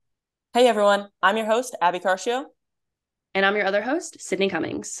Hey everyone, I'm your host, Abby Carchio, And I'm your other host, Sydney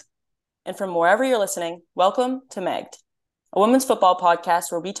Cummings. and from wherever you're listening, welcome to Megged, a women's football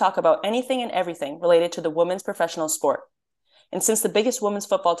podcast where we talk about anything and everything related to the women's professional sport. And since the biggest women's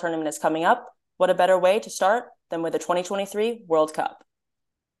football tournament is coming up, what a better way to start than with the 2023 World Cup?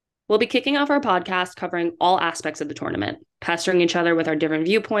 We'll be kicking off our podcast covering all aspects of the tournament, pestering each other with our different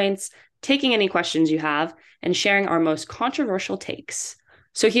viewpoints, taking any questions you have, and sharing our most controversial takes.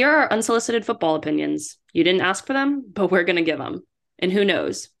 So here are our unsolicited football opinions. You didn't ask for them, but we're going to give them. And who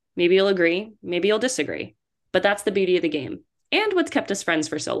knows? Maybe you'll agree, maybe you'll disagree. But that's the beauty of the game and what's kept us friends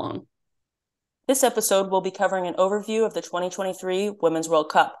for so long. This episode will be covering an overview of the 2023 Women's World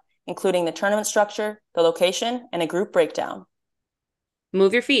Cup, including the tournament structure, the location, and a group breakdown.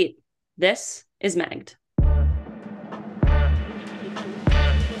 Move your feet. This is Megged.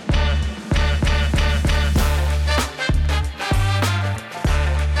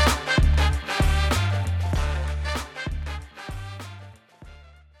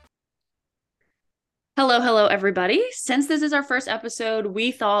 Hello, everybody. Since this is our first episode,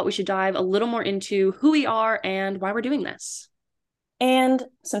 we thought we should dive a little more into who we are and why we're doing this. And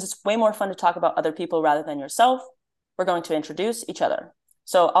since it's way more fun to talk about other people rather than yourself, we're going to introduce each other.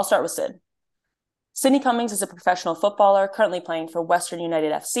 So I'll start with Sid. Sydney Cummings is a professional footballer currently playing for Western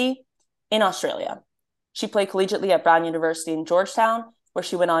United FC in Australia. She played collegiately at Brown University in Georgetown, where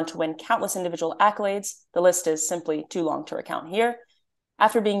she went on to win countless individual accolades. The list is simply too long to recount here.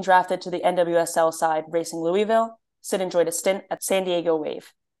 After being drafted to the NWSL side Racing Louisville, Sid enjoyed a stint at San Diego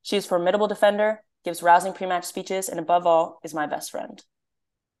Wave. She is a formidable defender, gives rousing pre-match speeches, and above all, is my best friend.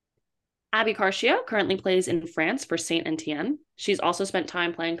 Abby Carchio currently plays in France for Saint Etienne. She's also spent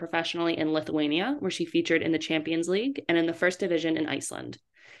time playing professionally in Lithuania, where she featured in the Champions League and in the First Division in Iceland.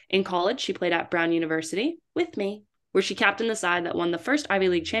 In college, she played at Brown University with me, where she captained the side that won the first Ivy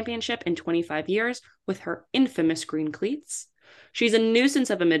League championship in 25 years with her infamous green cleats. She's a nuisance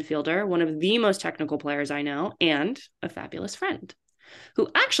of a midfielder, one of the most technical players I know, and a fabulous friend, who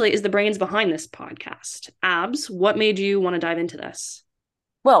actually is the brains behind this podcast. Abs, what made you want to dive into this?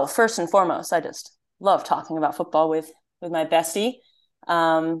 Well, first and foremost, I just love talking about football with my bestie.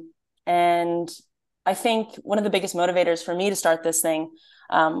 And I think one of the biggest motivators for me to start this thing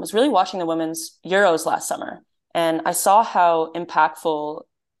was really watching the women's Euros last summer. And I saw how impactful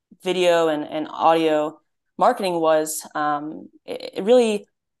video and audio marketing was. It really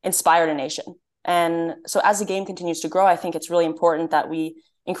inspired a nation. And so as the game continues to grow, I think it's really important that we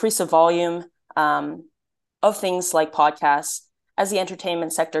increase the volume of things like podcasts. As the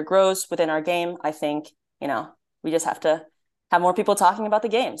entertainment sector grows within our game, I think, we just have to have more people talking about the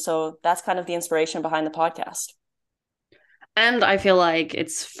game. So that's kind of the inspiration behind the podcast. And I feel like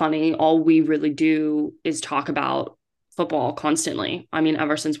it's funny. All we really do is talk about football constantly. I mean,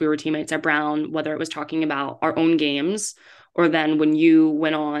 ever since we were teammates at Brown, whether it was talking about our own games or then when you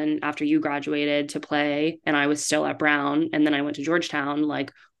went on after you graduated to play and I was still at Brown and then I went to Georgetown,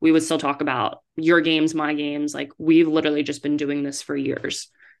 like we would still talk about your games, my games. Like we've literally just been doing this for years.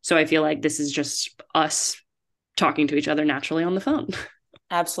 So I feel like this is just us talking to each other naturally on the phone.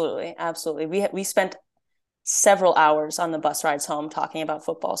 Absolutely. Absolutely. We spent several hours on the bus rides home talking about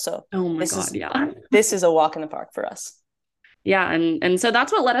football. So Oh my this God, is yeah. this is a walk in the park for us. Yeah, and so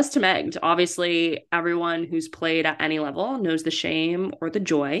that's what led us to Megged. Obviously, everyone who's played at any level knows the shame or the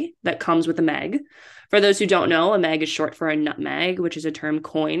joy that comes with a Meg. For those who don't know, a Meg is short for a nutmeg, which is a term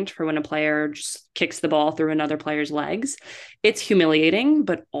coined for when a player just kicks the ball through another player's legs. It's humiliating,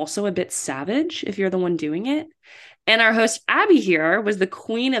 but also a bit savage if you're the one doing it. And our host, Abby, here was the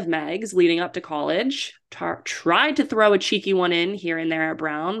queen of Megs leading up to college. Tried to throw a cheeky one in here and there at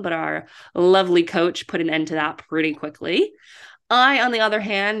Brown, but our lovely coach put an end to that pretty quickly. I, on the other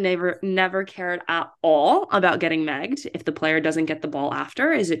hand, never cared at all about getting megged. If the player doesn't get the ball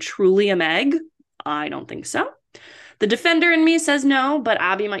after, is it truly a meg? I don't think so. The defender in me says no, but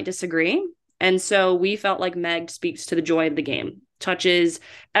Abby might disagree. And so we felt like Megged speaks to the joy of the game, touches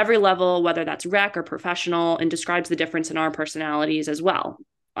every level, whether that's rec or professional, and describes the difference in our personalities as well.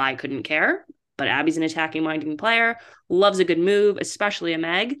 I couldn't care, but Abby's an attacking minded player, loves a good move, especially a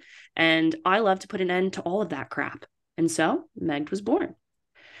Meg, and I love to put an end to all of that crap. And so Megged was born.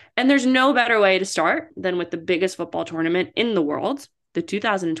 And there's no better way to start than with the biggest football tournament in the world, the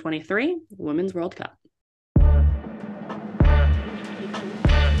 2023 Women's World Cup.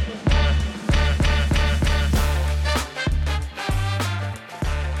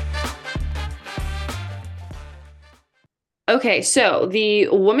 Okay, so the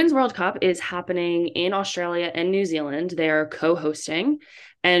Women's World Cup is happening in Australia and New Zealand. They're co-hosting.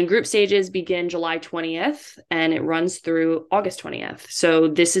 And group stages begin July 20th and it runs through August 20th. So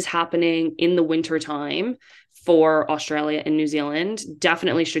this is happening in the winter time for Australia and New Zealand.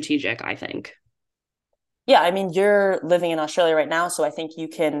 Definitely strategic, I think. Yeah, I mean, you're living in Australia right now, so I think you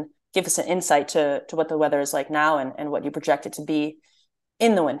can give us an insight to what the weather is like now and what you project it to be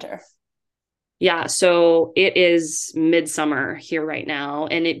in the winter. Yeah, so it is midsummer here right now,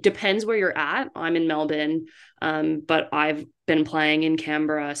 and it depends where you're at. I'm in Melbourne, but I've been playing in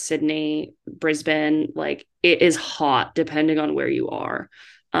Canberra, Sydney, Brisbane. Like it is hot depending on where you are.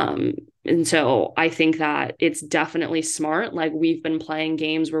 Um, and so I think that it's definitely smart. Like we've been playing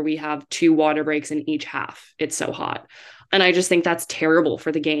games where we have two water breaks in each half. It's so hot. And I just think that's terrible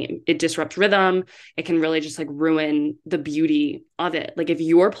for the game. It disrupts rhythm. It can really just like ruin the beauty of it. Like if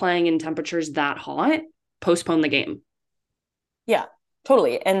you're playing in temperatures that hot, postpone the game. Yeah,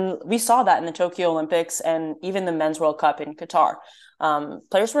 totally. And we saw that in the Tokyo Olympics and even the Men's World Cup in Qatar.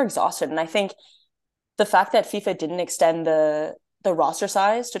 Players were exhausted. And I think the fact that FIFA didn't extend the roster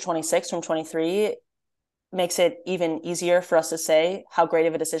size to 26 from 23 makes it even easier for us to say how great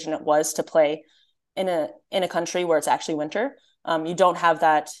of a decision it was to play in a country where it's actually winter. You don't have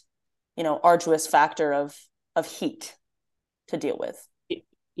that, arduous factor of heat to deal with.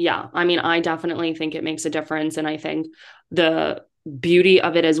 Yeah, I mean, I definitely think it makes a difference. And I think the beauty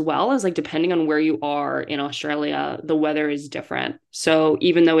of it as well is like depending on where you are in Australia, the weather is different. So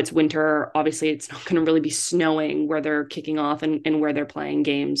even though it's winter, obviously it's not going to really be snowing where they're kicking off and where they're playing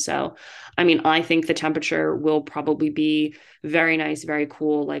games. So, I mean, I think the temperature will probably be very nice, very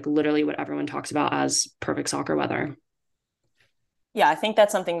cool, like literally what everyone talks about as perfect soccer weather. Yeah, I think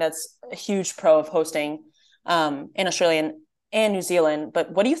that's something that's a huge pro of hosting in Australia and New Zealand.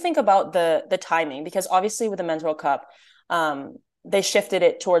 But what do you think about the timing? Because obviously with the Men's World Cup, they shifted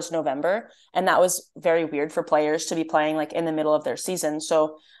it towards November, and that was very weird for players to be playing like in the middle of their season.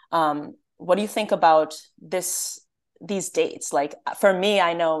 So, what do you think about these dates? Like for me,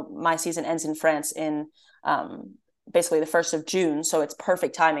 I know my season ends in France in basically the 1st of June, so it's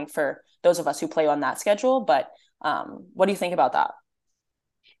perfect timing for those of us who play on that schedule. But what do you think about that?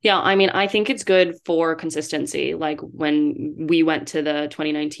 Yeah, I mean, I think it's good for consistency. Like when we went to the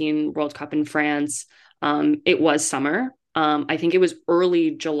 2019 World Cup in France, it was summer. I think it was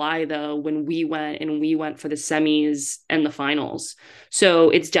early July though when we went for the semis and the finals. So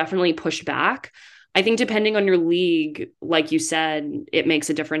it's definitely pushed back. I think depending on your league, like you said, it makes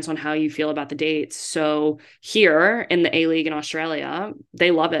a difference on how you feel about the dates. So here in the A League in Australia,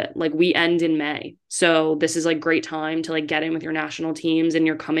 they love it. Like we end in May. So this is like great time to like get in with your national teams and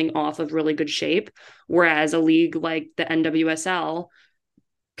you're coming off of really good shape. Whereas a league like the NWSL,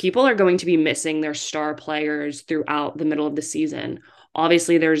 people are going to be missing their star players throughout the middle of the season.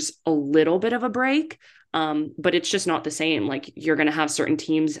 Obviously, there's a little bit of a break, but it's just not the same. Like you're going to have certain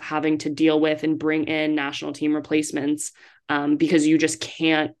teams having to deal with and bring in national team replacements because you just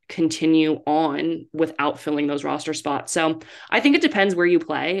can't continue on without filling those roster spots. So I think it depends where you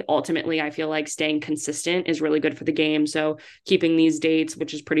play. Ultimately, I feel like staying consistent is really good for the game. So keeping these dates,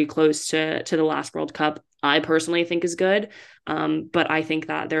 which is pretty close to the last World Cup, I personally think is good. But I think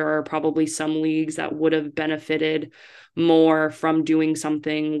that there are probably some leagues that would have benefited more from doing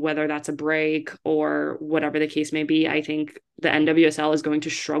something, whether that's a break or whatever the case may be. I think the NWSL is going to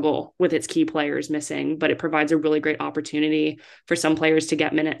struggle with its key players missing, but it provides a really great opportunity for some players to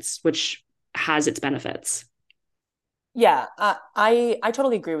get minutes, which has its benefits. Yeah, I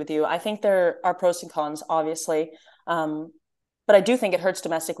totally agree with you. I think there are pros and cons, obviously, but I do think it hurts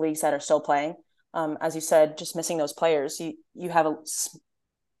domestic leagues that are still playing. As you said, just missing those players, you have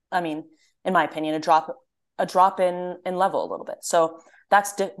I mean, in my opinion, a drop in level a little bit. So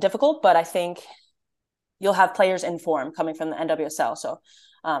that's difficult, but I think you'll have players in form coming from the NWSL. So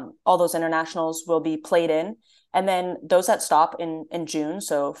all those internationals will be played in, and then those that stop in June,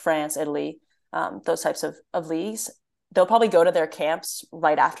 so France, Italy, those types of leagues, they'll probably go to their camps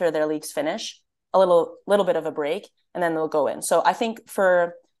right after their leagues finish, a little bit of a break, and then they'll go in. So I think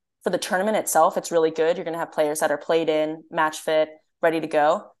for the tournament itself, it's really good. You're going to have players that are played in, match fit, ready to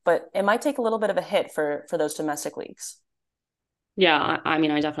go, but it might take a little bit of a hit for those domestic leagues. Yeah, I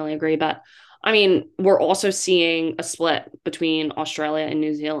mean, I definitely agree. But I mean, we're also seeing a split between Australia and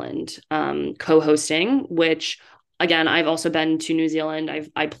New Zealand co-hosting, which again, I've also been to New Zealand.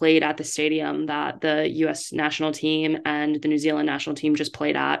 I played at the stadium that the US national team and the New Zealand national team just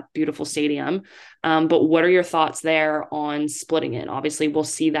played at. Beautiful stadium. But what are your thoughts there on splitting it? Obviously, we'll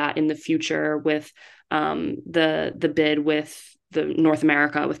see that in the future with the bid with the North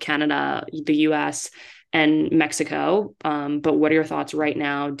America, with Canada, the US, and Mexico. But what are your thoughts right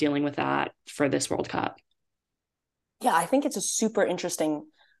now dealing with that for this World Cup? Yeah, I think it's a super interesting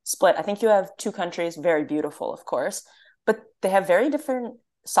split. I think you have two countries, very beautiful, of course, but they have very different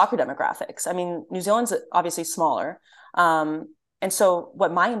soccer demographics. I mean, New Zealand's obviously smaller. And so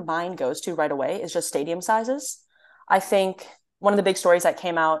what my mind goes to right away is just stadium sizes. I think one of the big stories that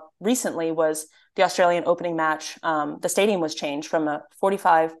came out recently was the Australian opening match. The stadium was changed from a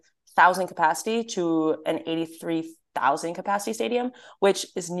 45,000 capacity to an 83,000 capacity stadium, which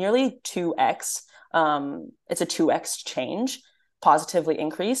is nearly 2x. It's a 2x change, positively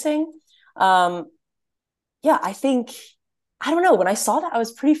increasing. Yeah, I don't know. When I saw that, I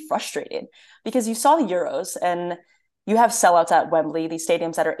was pretty frustrated because you saw the Euros and you have sellouts at Wembley, these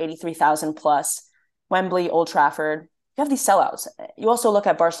stadiums that are 83,000 plus, Wembley, Old Trafford. You have these sellouts. You also look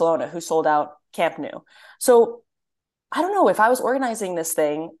at Barcelona, who sold out Camp Nou. So I don't know if I was organizing this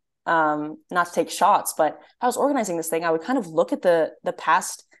thing, not to take shots, but if I was organizing this thing, I would kind of look at the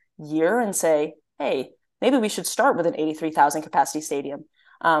past year and say, hey, maybe we should start with an 83,000 capacity stadium.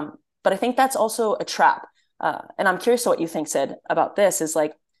 But I think that's also a trap. And I'm curious to what you think, Sid, about this is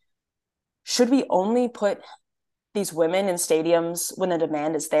like, should we only put these women in stadiums when the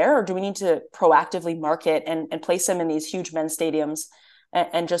demand is there, or do we need to proactively market and place them in these huge men's stadiums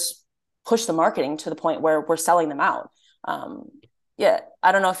and just push the marketing to the point where we're selling them out? Yeah,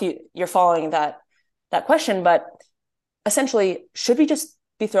 I don't know if you're following that question, but essentially, should we just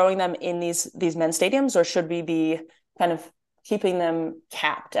be throwing them in these men's stadiums, or should we be kind of keeping them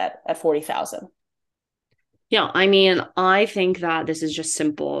capped at 40,000? Yeah, I mean, I think that this is just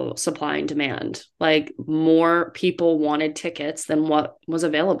simple supply and demand. Like more people wanted tickets than what was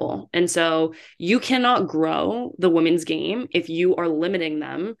available. And so you cannot grow the women's game if you are limiting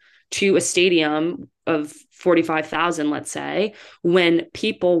them to a stadium of 45,000, let's say, when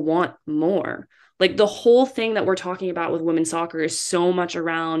people want more. Like the whole thing that we're talking about with women's soccer is so much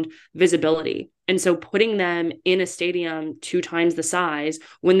around visibility. And so putting them in a stadium 2 times the size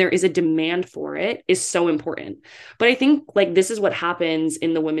when there is a demand for it is so important. But I think like this is what happens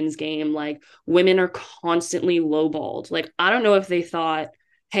in the women's game. Like women are constantly lowballed. Like I don't know if they thought,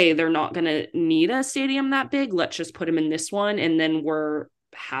 hey, they're not going to need a stadium that big. Let's just put them in this one. And then we're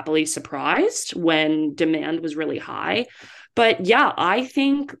happily surprised when demand was really high. But yeah, I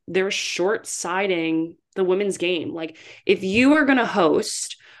think they're short-sighting the women's game. Like if you are going to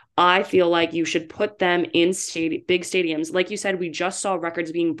host, I feel like you should put them in big stadiums. Like you said, we just saw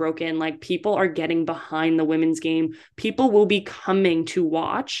records being broken. Like people are getting behind the women's game. People will be coming to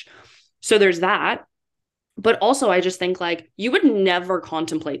watch. So there's that. But also, I just think like you would never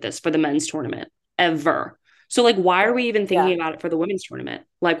contemplate this for the men's tournament ever. So like, why are we even thinking Yeah. about it for the women's tournament?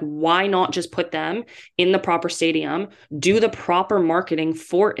 Like, why not just put them in the proper stadium, do the proper marketing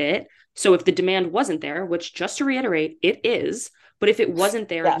for it? So if the demand wasn't there, which just to reiterate, it is, but if it wasn't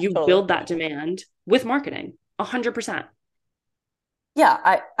there, Yeah, you totally. build that demand with marketing, 100%.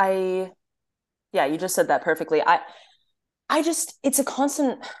 Yeah, yeah, you just said that perfectly. I just it's a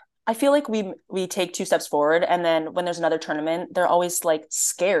constant. I feel like we take two steps forward, and then when there's another tournament, they're always like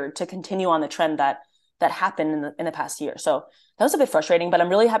scared to continue on the trend that happened in the past year. So that was a bit frustrating, but I'm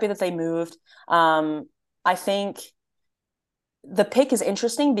really happy that they moved. I think the pick is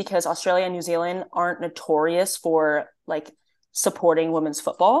interesting because Australia and New Zealand aren't notorious for like supporting women's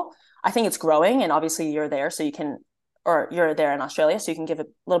football. I think it's growing, and obviously you're there, so you can, or you're there in Australia, so you can give a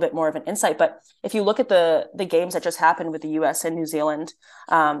little bit more of an insight. But if you look at the games that just happened with the U.S. and New Zealand,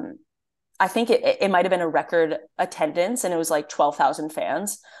 I think it might have been a record attendance, and it was like 12,000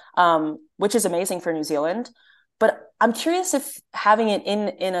 fans, which is amazing for New Zealand. But I'm curious if having it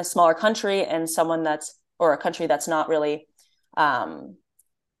in a smaller country and someone that's or a country that's not really I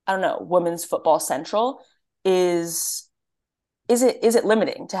don't know, women's football central is it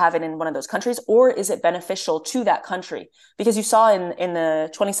limiting to have it in one of those countries, or is it beneficial to that country? Because you saw in the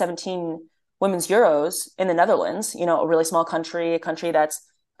 2017 women's Euros in the Netherlands, you know, a really small country, a country that's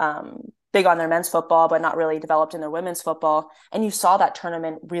big on their men's football, but not really developed in their women's football. And you saw that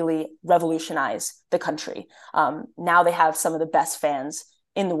tournament really revolutionize the country. Now they have some of the best fans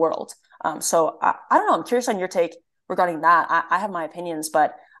in the world. So I don't know. I'm curious on your take regarding that. I have my opinions,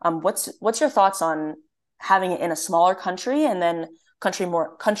 but what's your thoughts on having it in a smaller country and then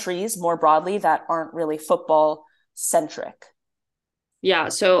countries more broadly that aren't really football centric? Yeah,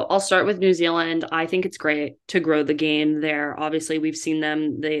 so I'll start with New Zealand. I think it's great to grow the game there. Obviously, we've seen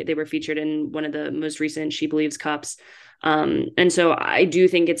them. They were featured in one of the most recent She Believes Cups. And so I do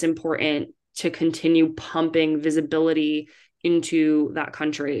think it's important to continue pumping visibility into that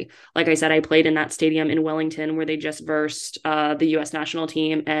country. Like I said, I played in that stadium in Wellington where they just versed the US national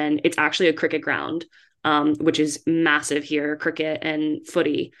team, and it's actually a cricket ground, which is massive here, cricket and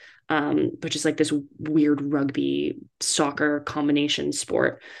footy. which is like this weird rugby soccer combination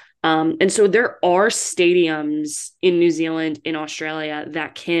sport. And so there are stadiums in New Zealand, in Australia,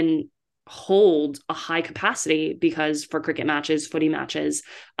 that can hold a high capacity because for cricket matches, footy matches,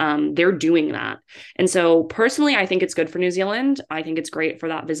 they're doing that. And so personally, I think it's good for New Zealand. I think it's great for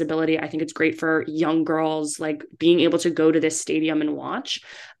that visibility. I think it's great for young girls, like being able to go to this stadium and watch.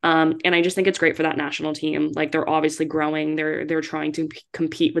 And I just think it's great for that national team. Like they're obviously growing. They're trying to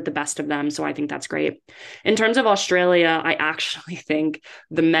compete with the best of them. So I think that's great. In terms of Australia, I actually think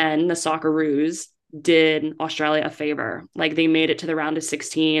the men, the Socceroos, did Australia a favor. Like they made it to the round of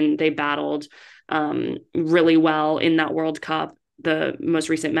 16. They battled really well in that World Cup, the most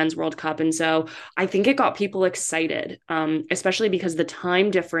recent men's World Cup. And so I think it got people excited, especially because the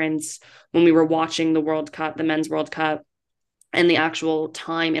time difference when we were watching the World Cup, the men's World Cup, and the actual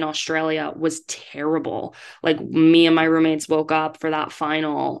time in Australia was terrible. Like me and my roommates woke up for that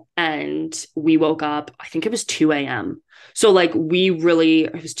final and we woke up, I think it was 2 a.m. So like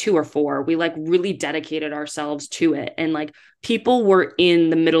it was 2 or 4. We like really dedicated ourselves to it. And like people were in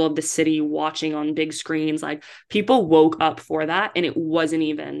the middle of the city watching on big screens. Like people woke up for that and it wasn't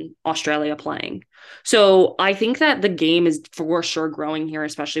even Australia playing. So I think that the game is for sure growing here,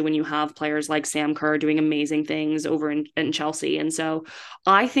 especially when you have players like Sam Kerr doing amazing things over in Chelsea. And so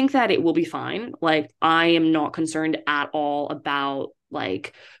I think that it will be fine. Like I am not concerned at all about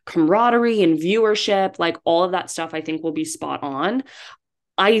like camaraderie and viewership, like all of that stuff I think will be spot on.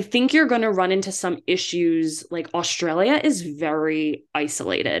 I think you're going to run into some issues. Like Australia is very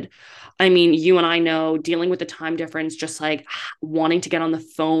isolated. I mean, you and I know dealing with the time difference, just like wanting to get on the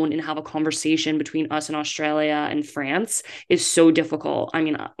phone and have a conversation between us and Australia and France is so difficult. I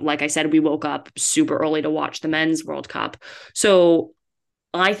mean, like I said, we woke up super early to watch the men's World Cup. So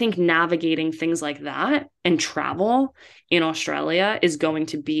I think navigating things like that and travel in Australia is going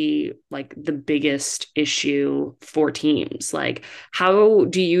to be like the biggest issue for teams. Like, how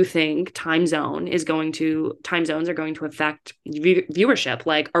do you think time zones are going to affect viewership?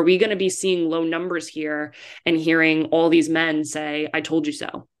 Like, are we going to be seeing low numbers here and hearing all these men say, I told you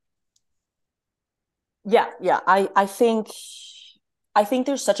so? Yeah. I think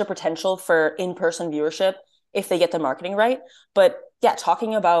there's such a potential for in-person viewership if they get the marketing right. But yeah,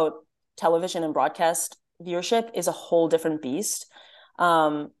 talking about television and broadcast viewership is a whole different beast.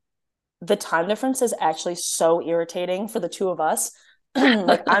 The time difference is actually so irritating for the two of us.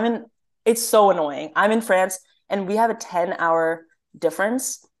 Like it's so annoying. I'm in France and we have a 10-hour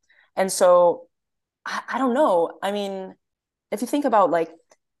difference. And so I don't know. I mean, if you think about like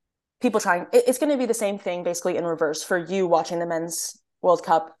people trying, it's going to be the same thing basically in reverse for you watching the men's World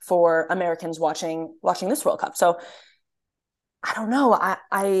Cup, for Americans watching this World Cup. So I don't know.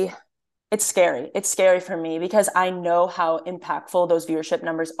 I it's scary. It's scary for me because I know how impactful those viewership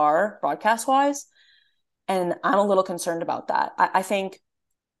numbers are broadcast wise. And I'm a little concerned about that. I think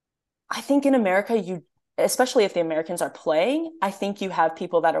in America, especially if the Americans are playing, I think you have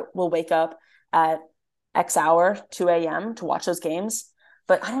people that will wake up at X hour, 2 a.m. to watch those games.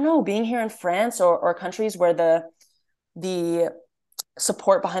 But I don't know, being here in France or countries where the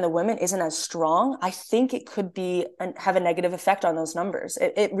support behind the women isn't as strong, I think it could be and have a negative effect on those numbers.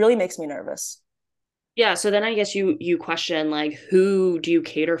 It really makes me nervous. Yeah, so then I guess you question like who do you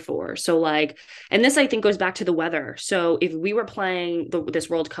cater for? So like, and this I think goes back to the weather. So if we were playing this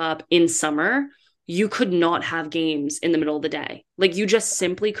World Cup in summer, you could not have games in the middle of the day. Like you just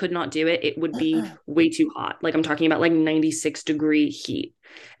simply could not do it. It would be way too hot. Like I'm talking about like 96-degree heat.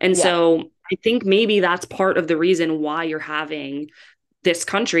 And Yeah. so I think maybe that's part of the reason why you're having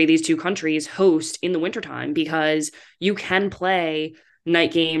these two countries host in the wintertime, because you can play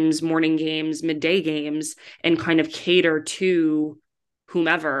night games, morning games, midday games, and kind of cater to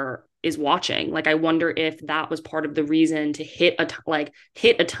whomever is watching. Like I wonder if that was part of the reason to hit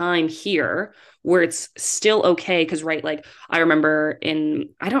a time here where it's still okay. Cause right, like I don't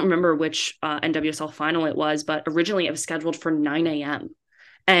remember which NWSL final it was, but originally it was scheduled for 9 a.m.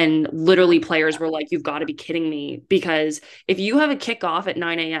 And literally players were like, you've got to be kidding me. Because if you have a kickoff at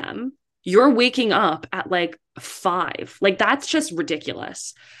 9 a.m., you're waking up at like 5. Like that's just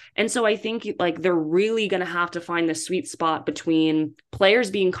ridiculous. And so I think like they're really going to have to find the sweet spot between players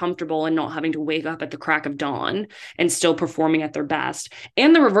being comfortable and not having to wake up at the crack of dawn and still performing at their best.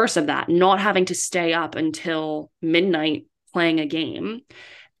 And the reverse of that, not having to stay up until midnight playing a game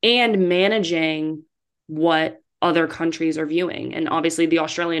and managing what other countries are viewing. And obviously the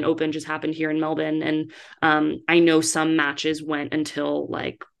Australian Open just happened here in Melbourne. And I know some matches went until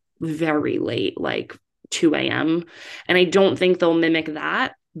like very late, like 2 a.m. And I don't think they'll mimic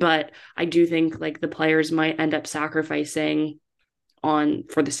that. But I do think like the players might end up sacrificing on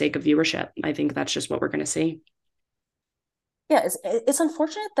for the sake of viewership. I think that's just what we're going to see. Yeah, it's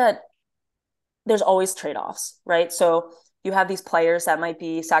unfortunate that there's always trade-offs, right? So you have these players that might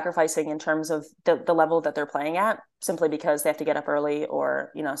be sacrificing in terms of the level that they're playing at simply because they have to get up early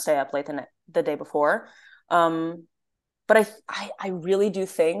or, stay up late the day before. But I really do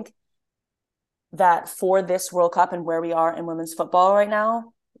think that for this World Cup and where we are in women's football right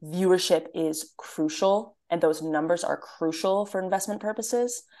now, viewership is crucial, and those numbers are crucial for investment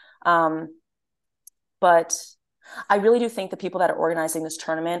purposes. But I really do think the people that are organizing this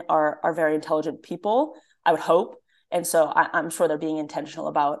tournament are very intelligent people, I would hope. And so I'm sure they're being intentional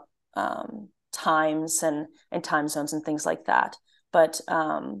about times and time zones and things like that. But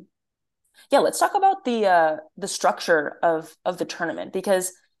yeah, let's talk about the structure of the tournament,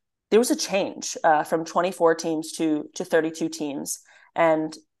 because there was a change from 24 teams to 32 teams.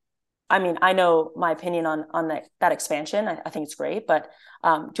 And I mean, I know my opinion on that expansion. I think it's great, but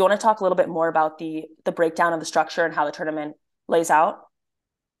do you want to talk a little bit more about the breakdown of the structure and how the tournament lays out?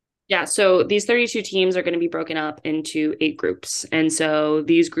 Yeah, so these 32 teams are going to be broken up into 8 groups. And so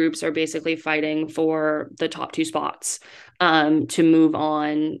these groups are basically fighting for the top 2 spots to move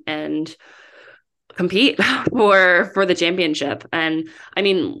on and compete for the championship. And I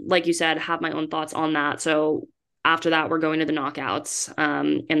mean, like you said, have my own thoughts on that. So after that, we're going to the knockouts.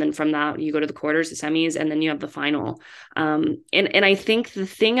 And then from that, you go to the quarters, the semis, and then you have the final. And I think the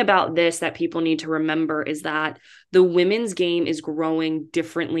thing about this that people need to remember is that the women's game is growing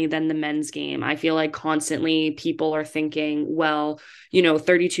differently than the men's game. I feel like constantly people are thinking, well,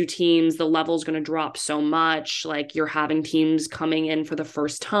 32 teams, the level's going to drop so much. Like, you're having teams coming in for the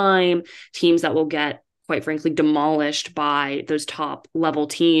first time, teams that will get, quite frankly, demolished by those top level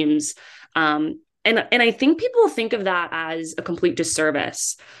teams. And I think people think of that as a complete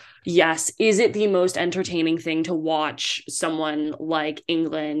disservice. Yes, is it the most entertaining thing to watch someone like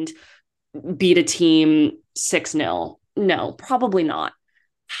England beat a team 6-0? No, probably not.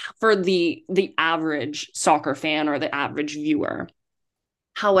 For the average soccer fan or the average viewer.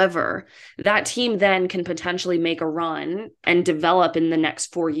 However, that team then can potentially make a run and develop in the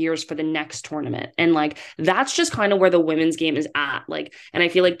next 4 years for the next tournament. And like, that's just kind of where the women's game is at. Like, and I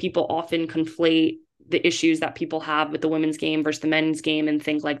feel like people often conflate the issues that people have with the women's game versus the men's game and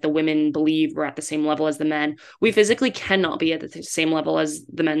think like the women believe we're at the same level as the men. We physically cannot be at the same level as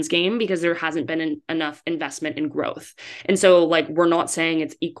the men's game because there hasn't been enough investment in growth. And so like, we're not saying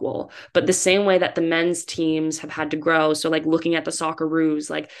it's equal, but the same way that the men's teams have had to grow. So like, looking at the Socceroos,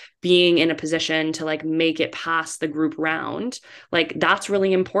 like being in a position to like make it past the group round, like that's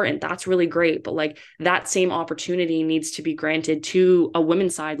really important. That's really great. But like, that same opportunity needs to be granted to a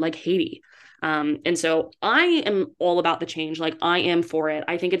women's side like Haiti. And so I am all about the change. Like, I am for it.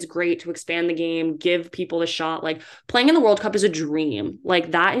 I think it's great to expand the game, give people a shot. Like, playing in the World Cup is a dream.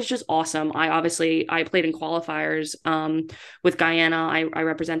 Like, that is just awesome. I played in qualifiers with Guyana. I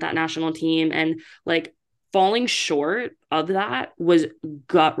represent that national team, and like, falling short of that was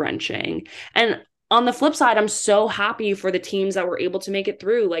gut wrenching. And on the flip side, I'm so happy for the teams that were able to make it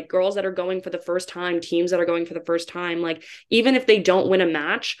through, like girls that are going for the first time, teams that are going for the first time. Like, even if they don't win a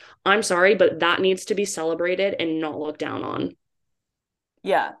match, I'm sorry, but that needs to be celebrated and not looked down on.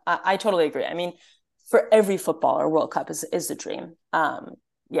 Yeah, I totally agree. I mean, for every footballer, World Cup is the dream.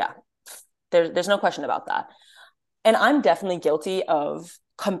 Yeah, there's no question about that. And I'm definitely guilty of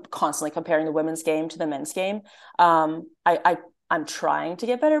constantly comparing the women's game to the men's game. I'm trying to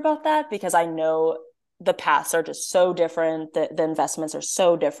get better about that because I know the paths are just so different. The investments are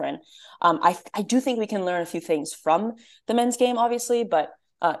so different. I do think we can learn a few things from the men's game, obviously, but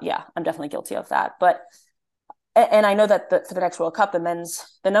yeah, I'm definitely guilty of that. But and I know that for the next World Cup,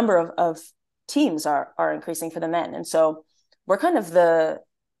 the number of teams are increasing for the men, and so we're kind of the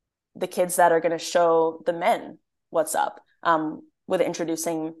kids that are going to show the men what's up with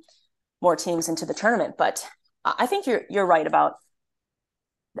introducing more teams into the tournament. But I think you're right about,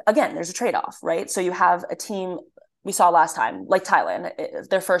 again, there's a trade-off, right? So you have a team we saw last time, like Thailand,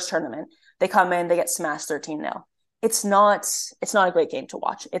 their first tournament, they come in, they get smashed 13-0. It's not a great game to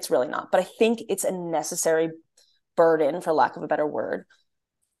watch. It's really not. But I think it's a necessary burden, for lack of a better word,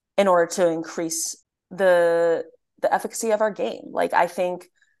 in order to increase the efficacy of our game. Like, I think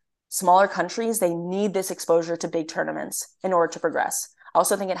smaller countries, they need this exposure to big tournaments in order to progress. I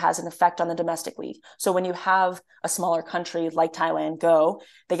also think it has an effect on the domestic league. So when you have a smaller country like Thailand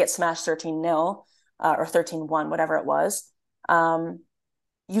they get smashed 13-0 or 13-1, whatever it was.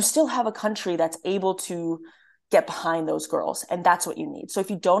 You still have a country that's able to get behind those girls, and that's what you need. So if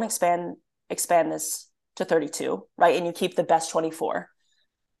you don't expand this to 32, right, and you keep the best 24,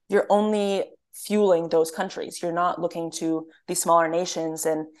 you're only fueling those countries. You're not looking to these smaller nations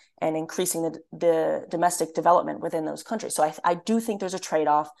and increasing the domestic development within those countries. So I do think there's a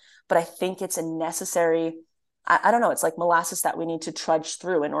trade-off, but I think it's a necessary, I don't know, it's like molasses that we need to trudge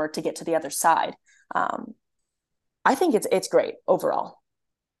through in order to get to the other side. I think it's great overall.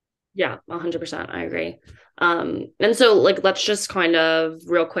 Yeah, 100%. I agree. And so like let's just kind of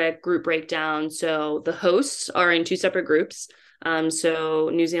real quick group breakdown. So the hosts are in two separate groups. So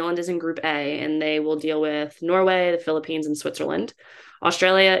New Zealand is in Group A, and they will deal with Norway, the Philippines, and Switzerland.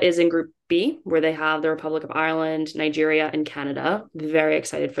 Australia is in Group B, where they have the Republic of Ireland, Nigeria, and Canada. Very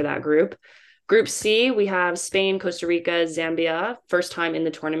excited for that group. Group C, we have Spain, Costa Rica, Zambia, first time in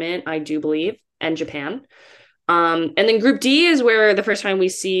the tournament, I do believe, and Japan. And then Group D is where the first time we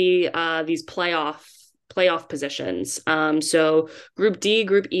see these playoff positions. So Group D,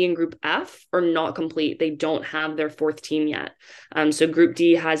 Group E, and Group F are not complete. They don't have their fourth team yet. So Group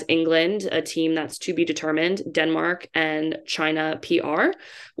D has England, a team that's to be determined, Denmark, and China PR,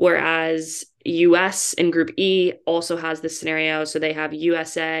 whereas US in Group E also has this scenario. So they have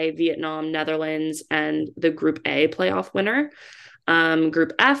USA, Vietnam, Netherlands, and the Group A playoff winner.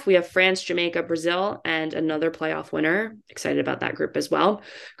 Group F, we have France, Jamaica, Brazil, and another playoff winner. Excited about that group as well.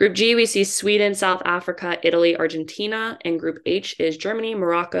 Group G, we see Sweden, South Africa, Italy, Argentina. And Group H is Germany,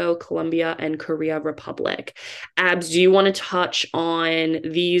 Morocco, Colombia, and Korea Republic. Abs, do you want to touch on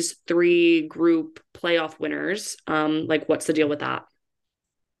these three group playoff winners? Like, what's the deal with that?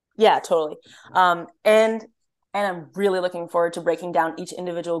 Yeah, totally. And I'm really looking forward to breaking down each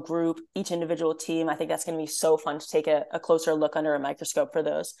individual group, each individual team. I think that's going to be so fun to take a closer look under a microscope for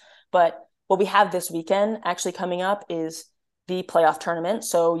those. But what we have this weekend actually coming up is the playoff tournament.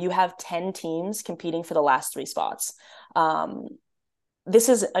 So you have 10 teams competing for the last 3 spots. This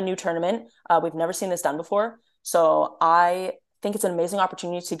is a new tournament. We've never seen this done before. So I think it's an amazing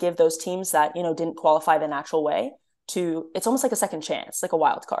opportunity to give those teams that, didn't qualify the natural way it's almost like a second chance, like a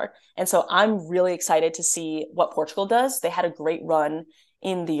wild card. And so I'm really excited to see what Portugal does. They had a great run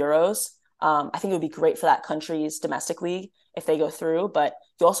in the Euros. I think it would be great for that country's domestic league if they go through, but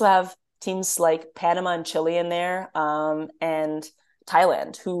you also have teams like Panama and Chile in there, and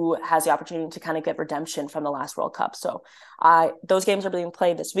Thailand, who has the opportunity to kind of get redemption from the last World Cup. So those games are being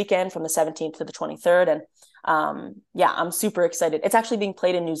played this weekend from the 17th to the 23rd. And I'm super excited. It's actually being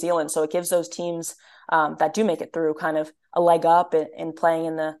played in New Zealand. So it gives those teams that do make it through kind of a leg up in playing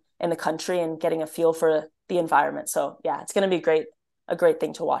in the country and getting a feel for the environment. So yeah, it's going to be a great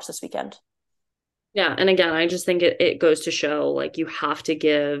thing to watch this weekend. Yeah. And again, I just think it goes to show like you have to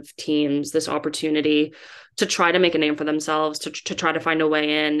give teams this opportunity to try to make a name for themselves, to try to find a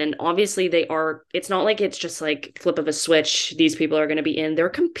way in. And obviously it's not like it's just like flip of a switch. These people are going to be in, they're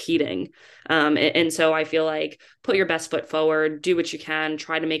competing. And so I feel like put your best foot forward, do what you can,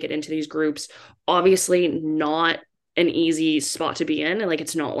 try to make it into these groups. Obviously not an easy spot to be in. And like,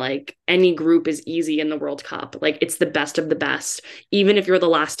 it's not like any group is easy in the World Cup. Like it's the best of the best, even if you're the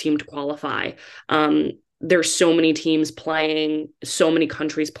last team to qualify. There's so many teams playing, so many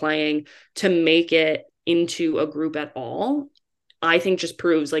countries playing to make it into a group at all. I think just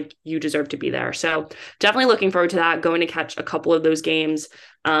proves like you deserve to be there. So definitely looking forward to that, going to catch a couple of those games.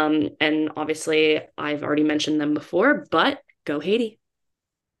 And obviously I've already mentioned them before, but go Haiti.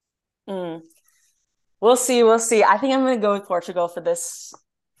 We'll see. I think I'm going to go with Portugal for this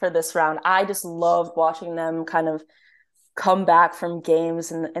round. I just love watching them kind of come back from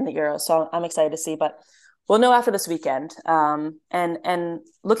games in the Euros. So I'm excited to see, but we'll know after this weekend. And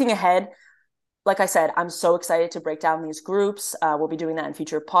looking ahead, like I said, I'm so excited to break down these groups. We'll be doing that in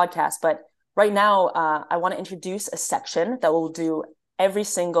future podcasts. But right now, I want to introduce a section that we'll do every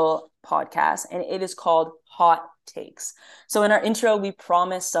single podcast, and it is called Hot Takes. So in our intro, we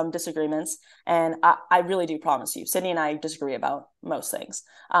promised some disagreements, and I really do promise you, Sydney and I disagree about most things.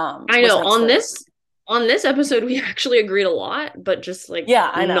 I know on this episode, we actually agreed a lot, but just like, yeah,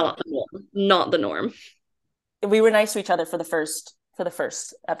 I know. Not the norm. We were nice to each other for the first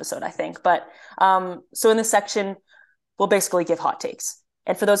episode, I think. But so in this section, we'll basically give hot takes.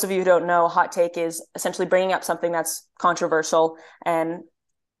 And for those of you who don't know, hot take is essentially bringing up something that's controversial and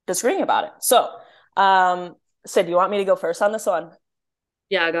disagreeing about it. So, Sid, do you want me to go first on this one?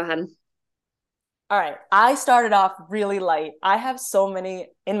 Yeah, go ahead. All right. I started off really light. I have so many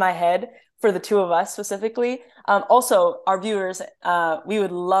in my head for the two of us specifically. Also, our viewers, we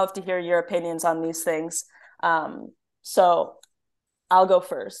would love to hear your opinions on these things. So I'll go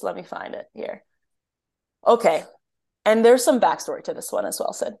first. Let me find it here. Okay. And there's some backstory to this one as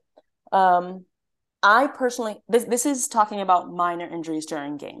well, Sid. I personally, this is talking about minor injuries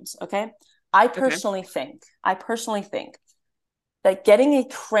during games, okay? I personally think that getting a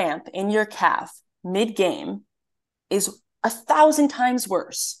cramp in your calf mid-game is 1,000 times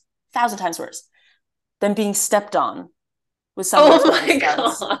worse, 1,000 times worse than being stepped on with someone who's Oh wearing my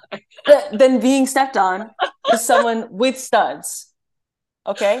studs, God. than being stepped on with someone with studs.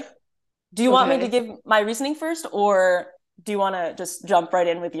 Okay? Do you want me to Okay. give my reasoning first, or do you want to just jump right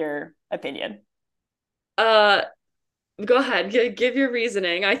in with your opinion? Uh, Go ahead. Give your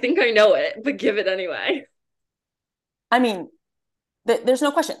reasoning. I think I know it, but give it anyway. I mean, there's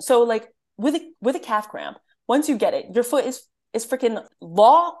no question. So like with a calf cramp, once you get it, your foot is freaking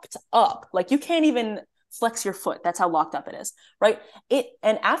locked up. Like you can't even flex your foot. That's how locked up it is, right? It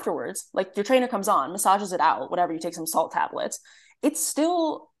and afterwards, like your trainer comes on, massages it out, whatever. You take some salt tablets. It's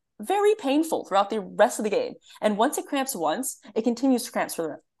still very painful throughout the rest of the game. And once it cramps once, it continues to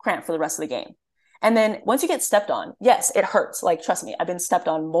cramp for the rest of the game. And then once you get stepped on, yes, it hurts. Like trust me, I've been stepped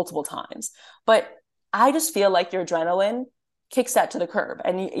on multiple times. But I just feel like your adrenaline kicks that to the curb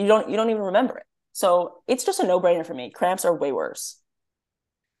and you don't even remember it. So it's just a no-brainer for me. Cramps are way worse.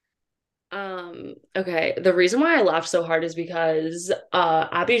 Okay. The reason why I laughed so hard is because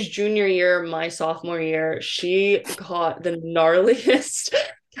Abby's junior year, my sophomore year, she caught the gnarliest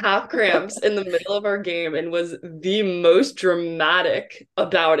calf cramps in the middle of our game and was the most dramatic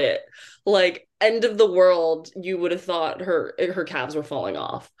about it. Like end of the world, you would have thought her calves were falling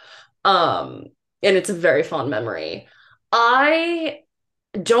off. Um, and it's a very fond memory. I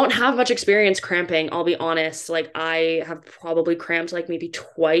don't have much experience cramping, I'll be honest. Like I have probably cramped like maybe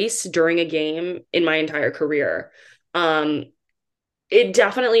twice during a game in my entire career. Um it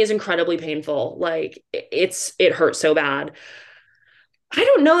definitely is incredibly painful. Like it hurts so bad. I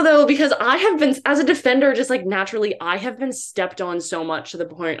don't know though, because I have been, as a defender, just like naturally, I have been stepped on so much to the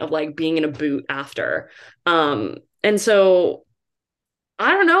point of like being in a boot after. And so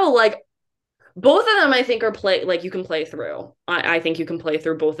I don't know, like both of them I think are play like you can play through. I think you can play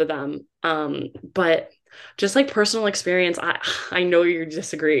through both of them. But just like personal experience, I know you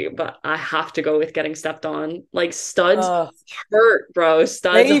disagree, but I have to go with getting stepped on. Like studs Oh, hurt, bro.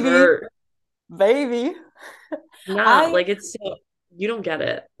 Studs baby, hurt. baby. Nah, I like it's so you don't get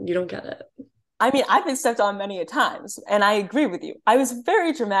it. You don't get it. I mean, I've been stepped on many a times, and I agree with you. I was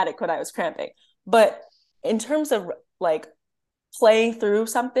very dramatic when I was cramping, but in terms of like playing through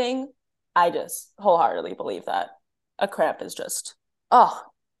something, I just wholeheartedly believe that a cramp is just oh,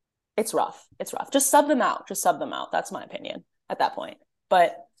 it's rough. It's rough. Just sub them out. Just sub them out. That's my opinion at that point.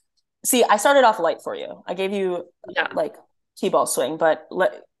 But see, I started off light for you. I gave you Yeah. like T-ball swing, but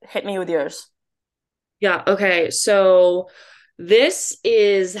hit me with yours. Yeah. Okay. So this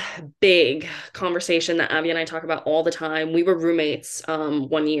is big conversation that Abby and I talk about all the time. We were roommates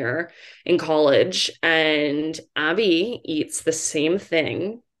one year in college, and Abby eats the same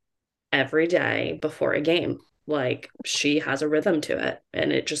thing every day before a game. Like she has a rhythm to it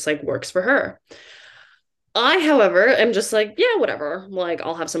and it just like works for her. I, however, am just like, yeah, whatever. Like,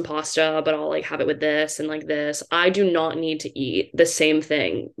 I'll have some pasta, but I'll like have it with this and like this. I do not need to eat the same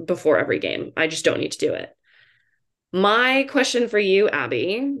thing before every game. I just don't need to do it. My question for you,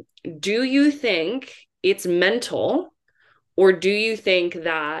 Abby, do you think it's mental, or do you think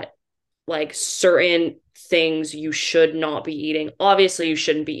that like certain things you should not be eating? Obviously, you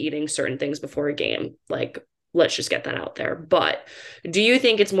shouldn't be eating certain things before a game. Like, let's just get that out there. But do you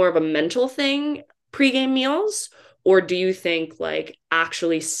think it's more of a mental thing, pregame meals? Or do you think, like,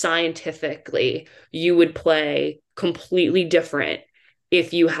 actually scientifically, you would play completely different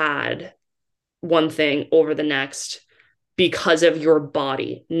if you had one thing over the next because of your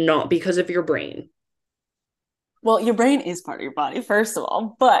body, not because of your brain? Well, your brain is part of your body, first of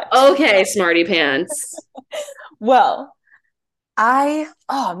all, but Okay, smarty pants. well,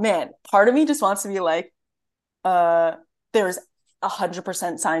 oh man, part of me just wants to be like, uh, there's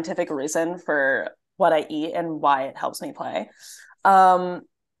 100% scientific reason for what I eat and why it helps me play. Um,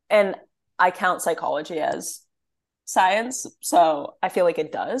 and I count psychology as science, so I feel like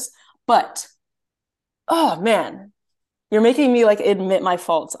it does. But oh man, you're making me like admit my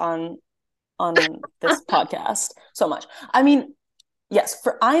faults on this podcast so much. I mean, yes,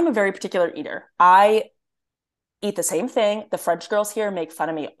 for I am a very particular eater. I eat the same thing. The French girls here make fun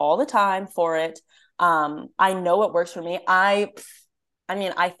of me all the time for it. I know it works for me. I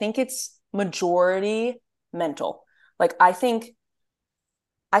mean, I think it's majority mental. Like I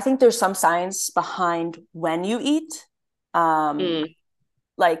think there's some science behind when you eat. Um, Mm.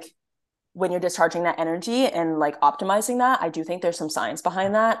 like when you're discharging that energy and like optimizing that, I do think there's some science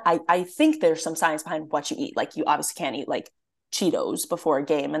behind that. I think there's some science behind what you eat. Like you obviously can't eat like Cheetos before a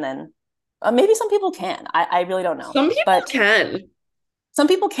game and then maybe some people can. I really don't know. Some people But can. some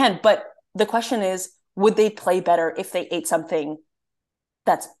people can. But the question is, would they play better if they ate something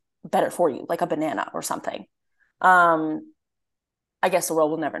that's better for you, like a banana or something. Um, I guess the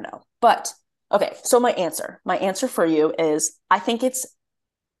world will never know. But okay, so my answer for you is I think it's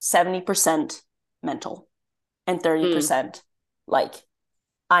 70% mental and Mm. 30% like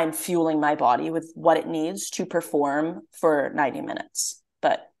I'm fueling my body with what it needs to perform for 90 minutes.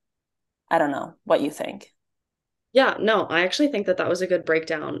 But I don't know what you think. Yeah, no, I actually think that that was a good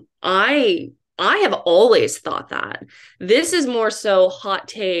breakdown. I have always thought that. This is more so hot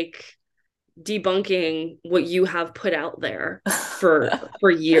take debunking what you have put out there for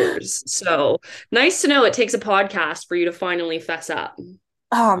years. So, nice to know it takes a podcast for you to finally fess up.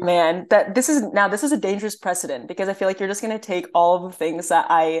 Oh man, that this is a dangerous precedent because I feel like you're just going to take all of the things that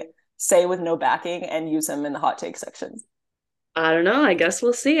I say with no backing and use them in the hot take section. I don't know. I guess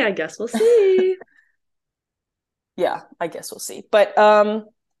we'll see. I guess we'll see. Yeah, I guess we'll see. But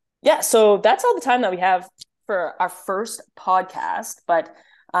yeah, so that's all the time that we have for our first podcast. But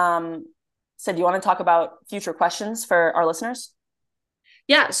so do you want to talk about future questions for our listeners?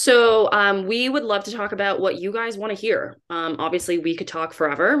 Yeah, so we would love to talk about what you guys want to hear. Obviously, we could talk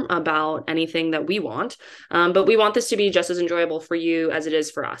forever about anything that we want, but we want this to be just as enjoyable for you as it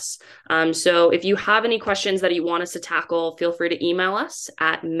is for us. So if you have any questions that you want us to tackle, feel free to email us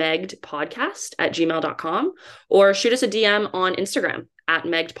at meggedpodcast@gmail.com or shoot us a DM on Instagram at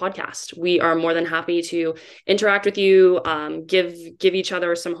Megged Podcast. We are more than happy to interact with you, give each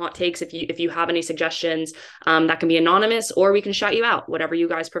other some hot takes if you have any suggestions. That can be anonymous or we can shout you out, whatever you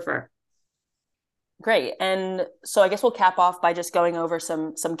guys prefer. Great. And so I guess we'll cap off by just going over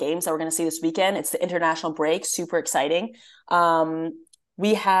some games that we're going to see this weekend. It's the international break, super exciting.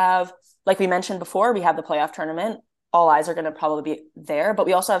 We have, like we mentioned before, we have the playoff tournament. All eyes are going to probably be there, but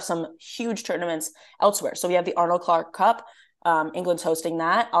we also have some huge tournaments elsewhere. So we have the Arnold Clark Cup. England's hosting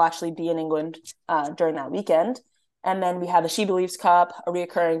that. I'll actually be in England during that weekend. And then we have the She Believes Cup, a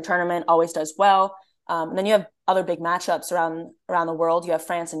reoccurring tournament, always does well. And then you have other big matchups around the world. You have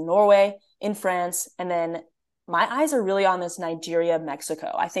France and Norway in France. And then my eyes are really on this Nigeria,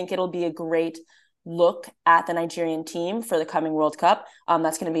 Mexico. I think it'll be a great look at the Nigerian team for the coming World Cup.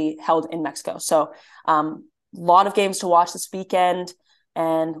 That's going to be held in Mexico. So a lot of games to watch this weekend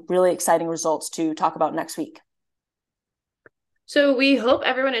and really exciting results to talk about next week. So we hope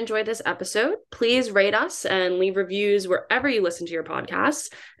everyone enjoyed this episode. Please rate us and leave reviews wherever you listen to your podcasts.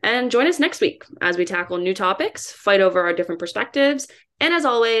 And join us next week as we tackle new topics, fight over our different perspectives, and as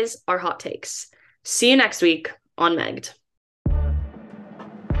always, our hot takes. See you next week on Megged.